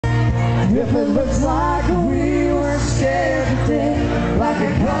If it looks like we were scared to death, like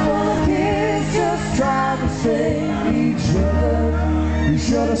a couple of kids just trying to save each other, you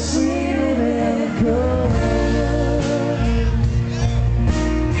should have seen it in the color.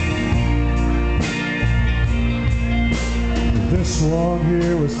 This one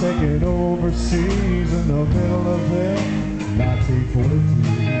here was taken overseas in the middle of it, 1942,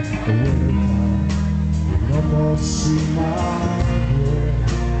 the winter time. You almost see my breath.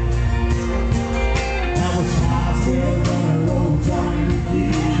 That was high school on the road, Johnny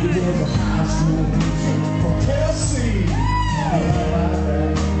McGee. It was a high school music for Tennessee. I love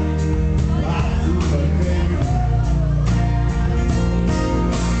that. Right through the baby.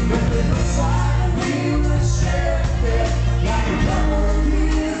 If it looks like we were scared to death, like a couple of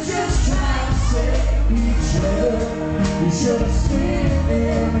kids just trying to save each other, you should have seen it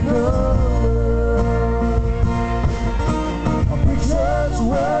in the color. A picture's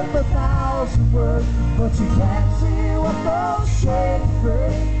worth 1,000 words, but you can't see what those shades of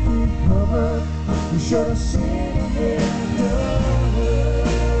gray keep covered. You should have seen it in the color.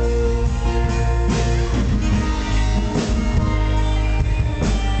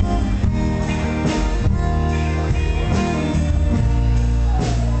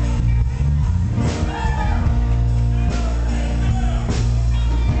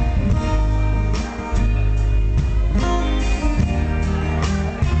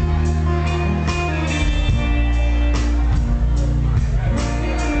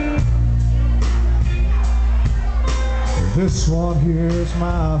 This one here is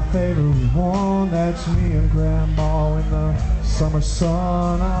my favorite one. That's me and Grandma in the summer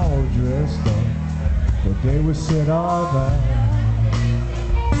sun, all dressed up, but they would sit all back.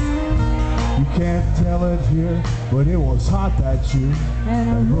 You can't tell it here, but it was hot that year. And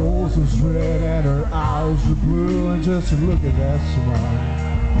her rose was red and her eyes were blue, and just to look at that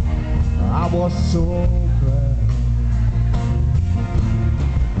smile, I was so glad.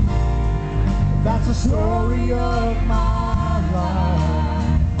 That's the story of my life,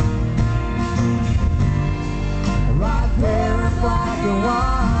 right there in black and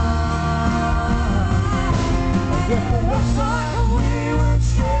white. If it looks like we were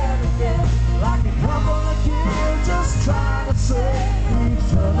scared to death, like a couple of kids just trying to save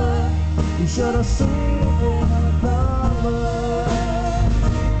each other, you should have seen it in the color.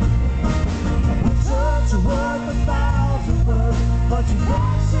 A picture's worth 1,000 words, but you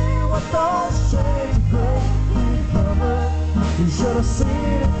can't see what those shades of gray keep covered. You should have seen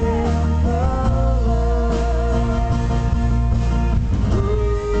it in color.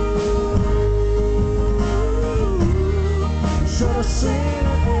 You should have seen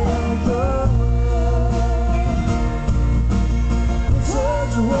it in color.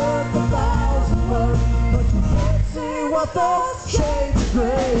 Pictures are worth 1,000 words, but you can't see what those shades of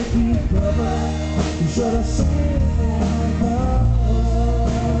gray keep covered. You should have seen it in color.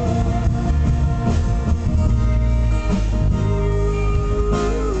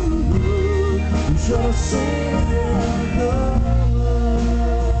 You should have seen it in the